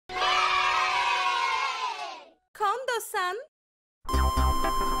KONDOSAN。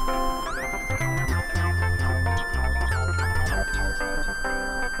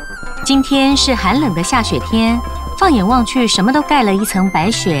今天是寒冷的下雪天，放眼望去，什么都盖了一层白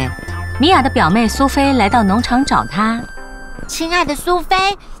雪。米娅的表妹苏菲来到农场找她。亲爱的苏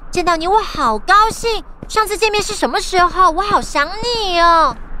菲，见到你我好高兴。上次见面是什么时候？我好想你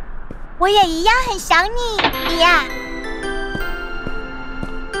哦。我也一样很想你，米娅。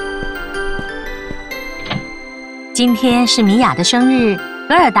今天是米娅的生日，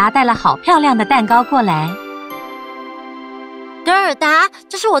格尔达带了好漂亮的蛋糕过来。格尔达，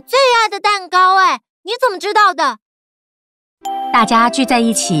这是我最爱的蛋糕哎，你怎么知道的？大家聚在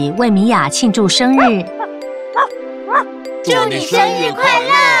一起为米娅庆祝生日。祝你生日快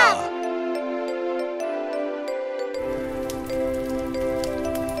乐！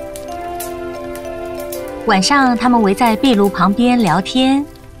晚上，他们围在壁炉旁边聊天。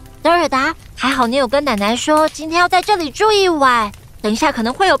德尔达，还好你有跟奶奶说今天要在这里住一晚，等一下可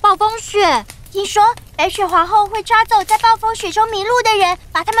能会有暴风雪。听说白雪皇后会抓走在暴风雪中迷路的人，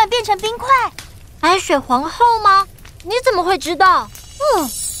把他们变成冰块。白雪皇后吗？你怎么会知道？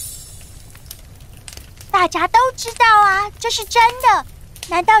大家都知道啊，这是真的。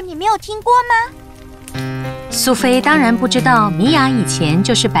难道你没有听过吗？苏菲当然不知道米娅以前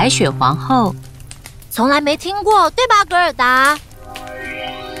就是白雪皇后，从来没听过，对吧，格尔达？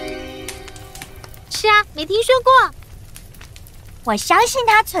是啊，没听说过。我相信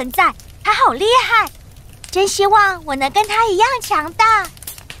她存在，她好厉害，真希望我能跟她一样强大。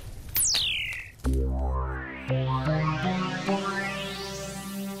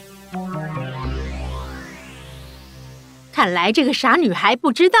看来这个傻女孩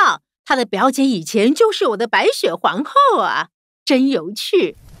不知道，她的表姐以前就是我的白雪皇后啊，真有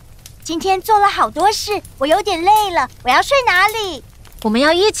趣。今天做了好多事，我有点累了，我要睡哪里？我们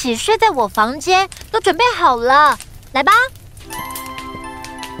要一起睡在我房间，都准备好了，来吧。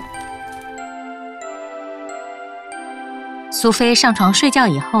苏菲上床睡觉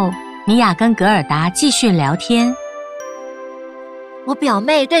以后，米娅跟格尔达继续聊天。我表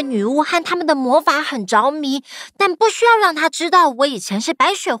妹对女巫和他们的魔法很着迷，但不需要让她知道我以前是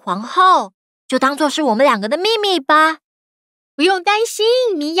白雪皇后，就当作是我们两个的秘密吧。不用担心，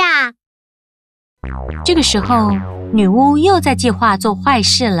米娅。这个时候，女巫又在计划做坏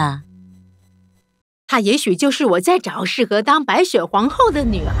事了。她也许就是我在找适合当白雪皇后的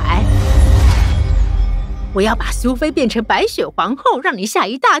女孩。我要把苏菲变成白雪皇后，让你吓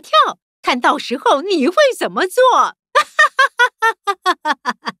一大跳，看到时候你会怎么做？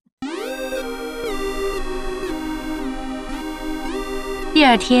第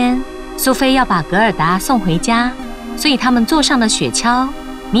二天，苏菲要把格尔达送回家，所以他们坐上了雪橇。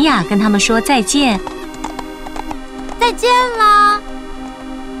米娅跟他们说再见。再见啦！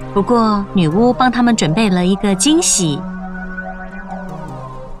不过，女巫帮他们准备了一个惊喜。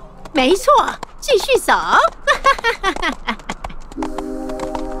没错，继续走。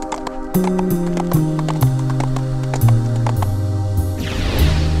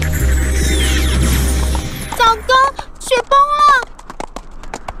糟糕，雪崩了！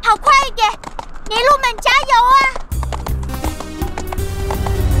跑快一点，麋鹿们加油啊！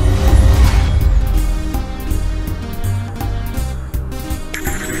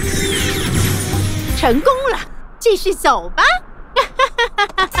成功了，继续走吧。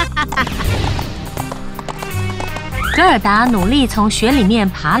格尔达努力从雪里面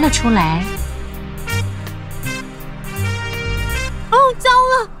爬了出来。哦，糟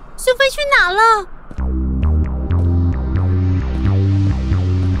了，苏菲去哪了？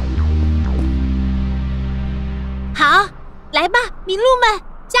好，来吧，麋鹿们，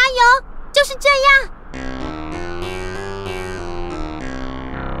加油！就是这样。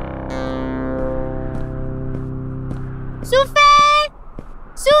苏菲，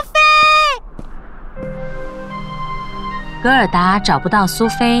苏菲！格尔达找不到苏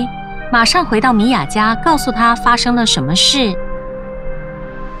菲，马上回到米娅家，告诉她发生了什么事。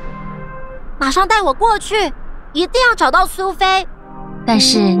马上带我过去，一定要找到苏菲。但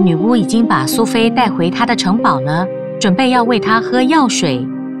是女巫已经把苏菲带回她的城堡了，准备要喂她喝药水。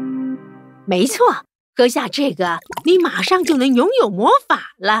没错，喝下这个，你马上就能拥有魔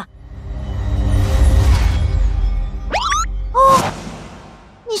法了。哦，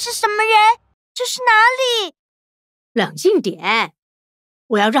你是什么人？这是哪里？冷静点，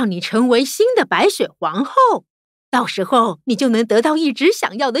我要让你成为新的白雪皇后，到时候你就能得到一直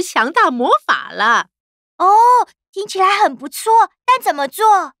想要的强大魔法了。哦，听起来很不错，但怎么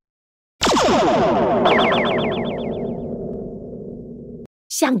做？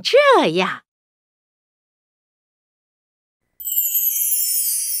像这样。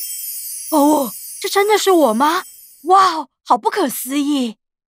哦，这真的是我吗？哇，好不可思议！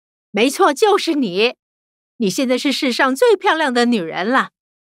没错，就是你。你现在是世上最漂亮的女人了，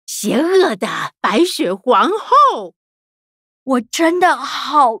邪恶的白雪皇后。我真的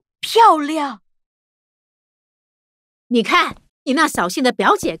好漂亮。你看，你那扫兴的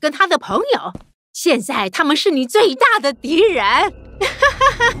表姐跟她的朋友，现在他们是你最大的敌人。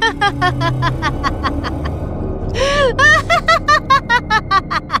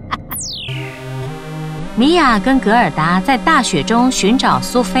米娅跟格尔达在大雪中寻找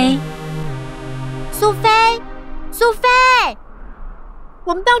苏菲。苏菲，苏菲，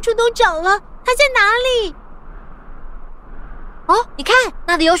我们到处都找了，她在哪里？哦，你看，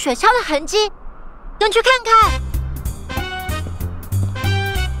那里有雪橇的痕迹，跟去看看。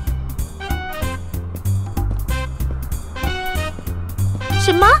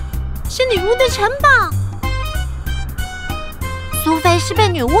什么？是女巫的城堡？苏菲是被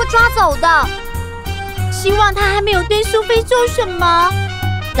女巫抓走的。希望她还没有对苏菲做什么。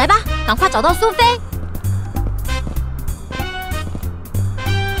来吧，赶快找到苏菲。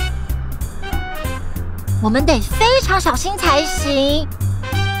我们得非常小心才行。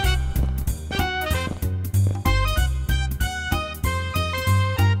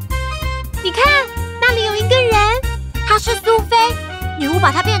你看，那里有一个人，她是苏菲，女巫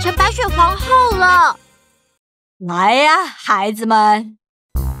把她变成白雪皇后了。来呀，孩子们！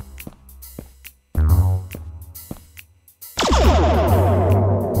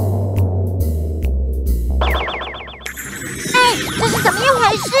哎，这是怎么一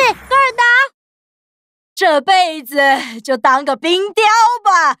回事？格尔达，这辈子就当个冰雕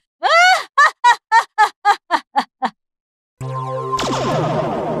吧！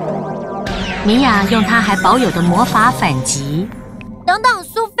米娅用她还保有的魔法反击。等等，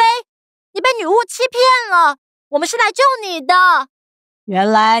苏菲，你被女巫欺骗了，我们是来救你的。原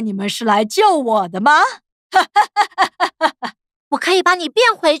来你们是来救我的吗？我可以把你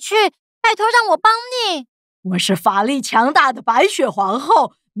变回去，拜托让我帮你。我是法力强大的白雪皇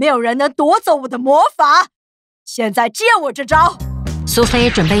后，没有人能夺走我的魔法。现在借我这招。苏菲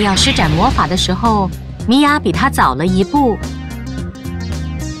准备要施展魔法的时候，米娅比她早了一步。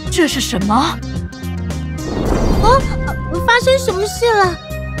这是什么？哦，发生什么事了？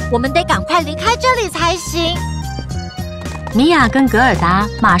我们得赶快离开这里才行。米娅跟格尔达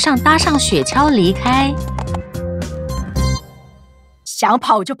马上搭上雪橇离开。想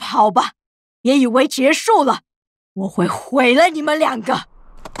跑就跑吧，别以为结束了，我会毁了你们两个。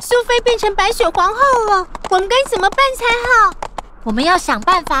苏菲变成白雪皇后了，我们该怎么办才好？我们要想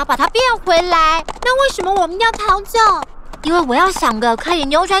办法把她变回来。那为什么我们要逃走？因为我要想个可以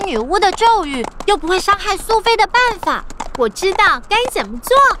扭转女巫的咒语，又不会伤害苏菲的办法。我知道该怎么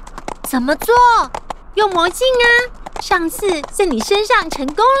做。怎么做？用魔镜啊！上次在你身上成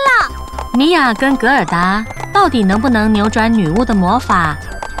功了。米娅跟格尔达到底能不能扭转女巫的魔法，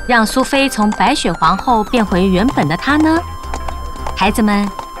让苏菲从白雪皇后变回原本的她呢？孩子们，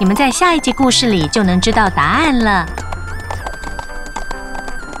你们在下一集故事里就能知道答案了。